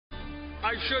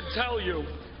I should tell you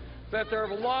that there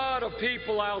are a lot of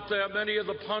people out there, many of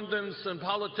the pundits and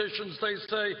politicians, they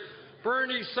say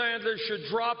Bernie Sanders should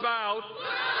drop out.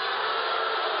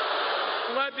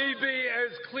 Let me be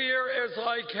as clear as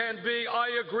I can be.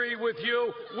 I agree with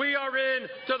you. We are in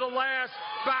to the last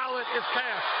ballot is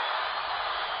cast.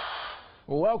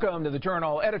 Welcome to the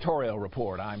Journal Editorial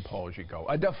Report. I'm Paul Gigot.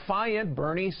 A defiant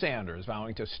Bernie Sanders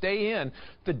vowing to stay in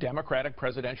the Democratic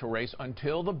presidential race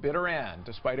until the bitter end,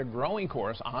 despite a growing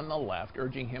chorus on the left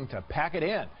urging him to pack it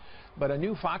in. But a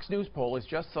new Fox News poll is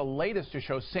just the latest to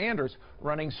show Sanders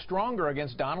running stronger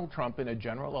against Donald Trump in a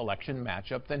general election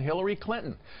matchup than Hillary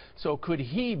Clinton. So could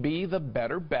he be the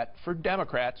better bet for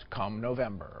Democrats come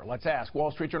November? Let's ask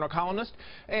Wall Street Journal columnist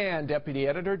and deputy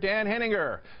editor Dan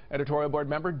Henninger, editorial board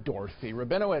member Dorothy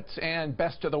Rabinowitz, and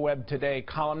Best of the Web Today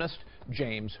columnist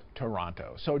James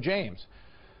Taranto. So James,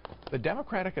 the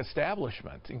Democratic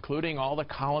establishment, including all the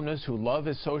columnists who love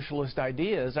his socialist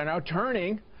ideas, are now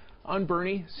turning on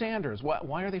Bernie Sanders.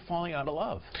 Why are they falling out of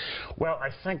love? Well, I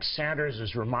think Sanders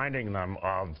is reminding them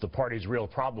of the party's real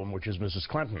problem, which is Mrs.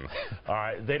 Clinton.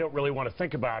 They don't really want to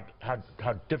think about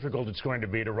how difficult it's going to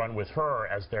be to run with her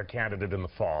as their candidate in the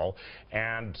fall.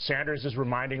 And Sanders is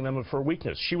reminding them of her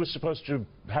weakness. She was supposed to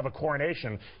have a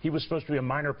coronation. He was supposed to be a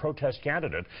minor protest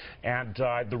candidate. And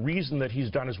the reason that he's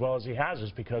done as well as he has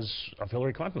is because of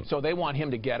Hillary Clinton. So they want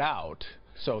him to get out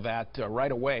so that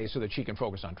right away so that she can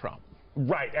focus on Trump.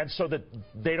 Right, and so that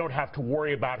they don't have to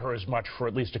worry about her as much for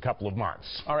at least a couple of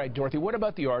months. All right, Dorothy, what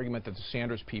about the argument that the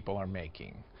Sanders people are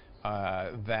making,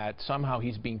 that somehow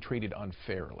he's being treated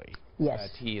unfairly? Yes.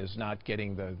 That he is not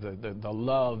getting the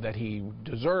love that he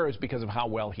deserves because of how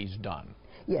well he's done?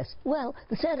 Yes. Well,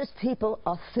 the Sanders people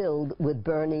are filled with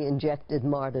Bernie-injected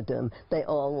martyrdom. They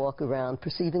all walk around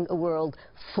perceiving a world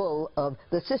full of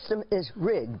the system is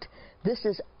rigged. This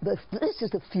is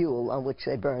the fuel on which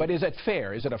they burn. But is it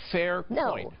fair? Is it a fair point?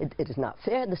 No, it is not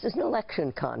fair. This is an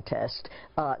election contest.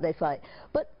 They fight.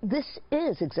 But this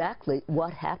is exactly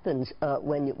what happens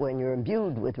when you're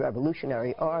imbued with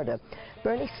revolutionary ardor.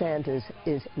 Bernie Sanders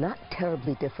is not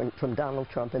terribly different from Donald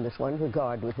Trump in this one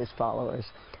regard with his followers,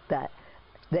 that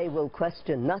they will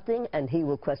question nothing, and he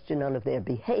will question none of their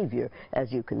behavior,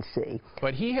 as you can see.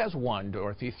 But he has won,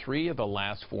 Dorothy, 3 of the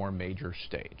last 4 major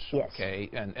states. Yes. Okay,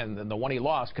 and the one he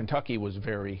lost, Kentucky, was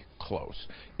very close.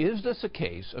 Is this a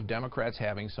case of Democrats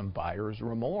having some buyer's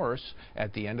remorse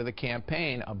at the end of the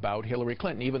campaign about Hillary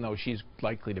Clinton, even though she's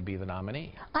likely to be the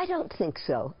nominee? I don't think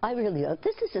so. I really don't.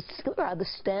 This is a rather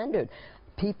standard.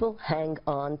 People hang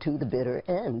on to the bitter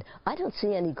end. I don't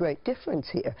see any great difference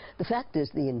here. The fact is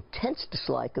the intense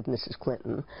dislike of Mrs.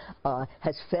 Clinton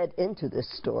has fed into this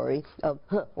story of,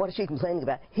 what is she complaining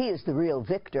about? He is the real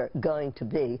victor going to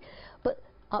be. But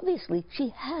obviously,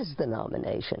 she has the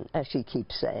nomination, as she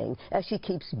keeps saying, as she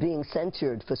keeps being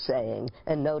censured for saying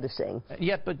and noticing.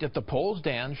 But the polls,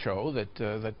 Dan, show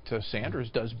that Sanders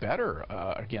does better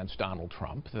against Donald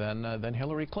Trump than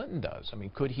Hillary Clinton does. I mean,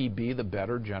 could he be the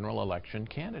better general election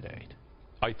candidate?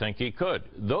 I think he could.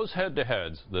 Those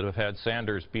head-to-heads that have had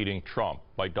Sanders beating Trump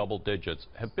by double digits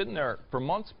have been there for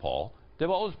months, Paul. They've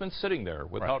always been sitting there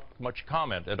without much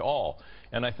comment at all.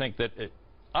 And I think that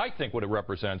I think what it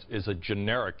represents is a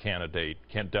generic candidate,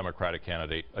 Democratic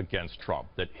candidate, against Trump.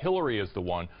 That Hillary is the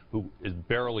one who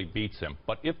barely beats him.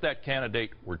 But if that candidate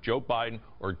were Joe Biden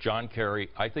or John Kerry,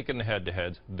 I think in the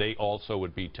head-to-heads, they also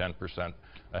would be 10%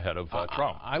 ahead of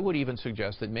Trump. I would even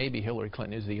suggest that maybe Hillary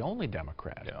Clinton is the only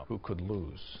Democrat who could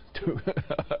lose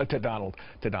to Donald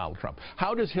Trump.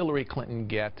 How does Hillary Clinton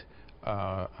get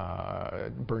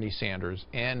Bernie Sanders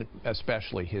and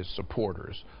especially his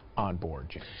supporters on board,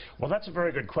 James? Well, that's a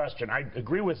very good question. I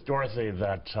agree with Dorothy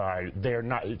that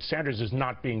Sanders is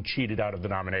not being cheated out of the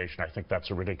nomination. I think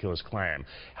that's a ridiculous claim.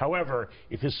 However,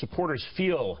 if his supporters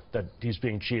feel that he's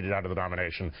being cheated out of the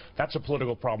nomination, that's a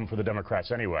political problem for the Democrats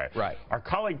anyway. Right. Our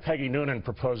colleague Peggy Noonan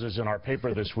proposes in our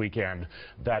paper this weekend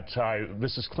that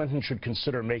Mrs. Clinton should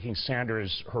consider making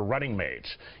Sanders her running mate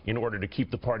in order to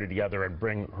keep the party together and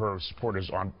bring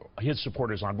his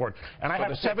supporters on board. And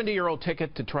so the 70-year-old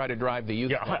ticket to try to drive the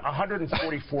youth. Yeah,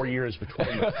 144 years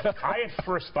between them. I at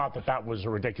first thought that was a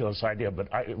ridiculous idea, but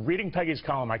reading Peggy's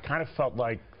column, I kind of felt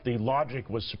like the logic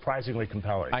was surprisingly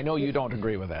compelling. I know you don't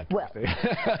agree with that. Well,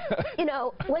 you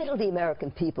know, wait till the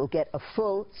American people get a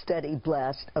full, steady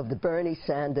blast of the Bernie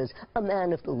Sanders, a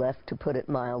man of the left, to put it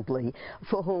mildly,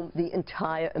 for whom the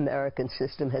entire American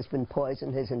system has been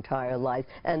poisoned his entire life,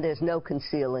 and there's no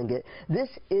concealing it. This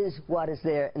is what is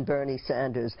there in Bernie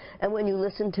Sanders. And when you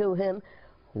listen to him,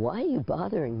 why are you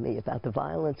bothering me about the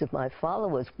violence of my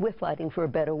followers? We're fighting for a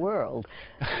better world.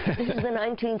 This is the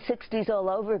 1960s all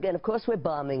over again. Of course we're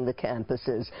bombing the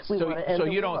campuses. We want to end so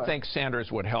the you war. don't think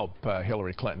Sanders would help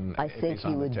Hillary Clinton? I think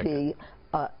he would be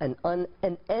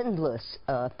an endless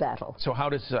battle. So how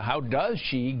does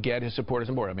she get his supporters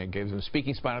on board? I mean, gives him a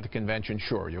speaking spot at the convention.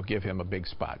 Sure, you'll give him a big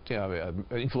spot.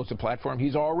 Influence the platform.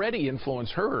 He's already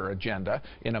influenced her agenda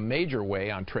in a major way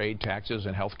on trade, taxes,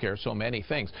 and health care. So many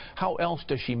things. How else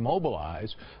does she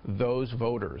mobilize those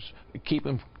voters, keep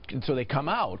them so they come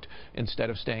out instead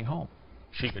of staying home?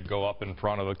 She could go up in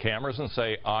front of the cameras and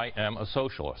say, "I am a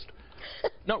socialist."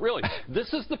 No, really,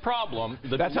 this is the problem.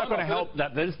 That's not going to help.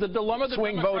 That is the dilemma.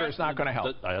 Swing voters not going to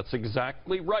help. That's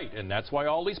exactly right, and that's why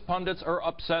all these pundits are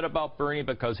upset about Bernie,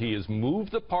 because he has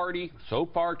moved the party so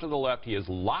far to the left. He is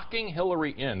locking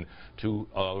Hillary in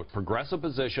to progressive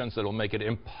positions that will make it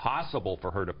impossible for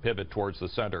her to pivot towards the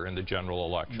center in the general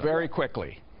election. Very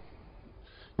quickly.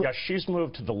 Yes, she's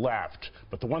moved to the left,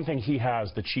 but the one thing he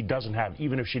has that she doesn't have,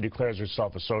 even if she declares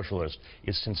herself a socialist,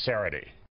 is sincerity.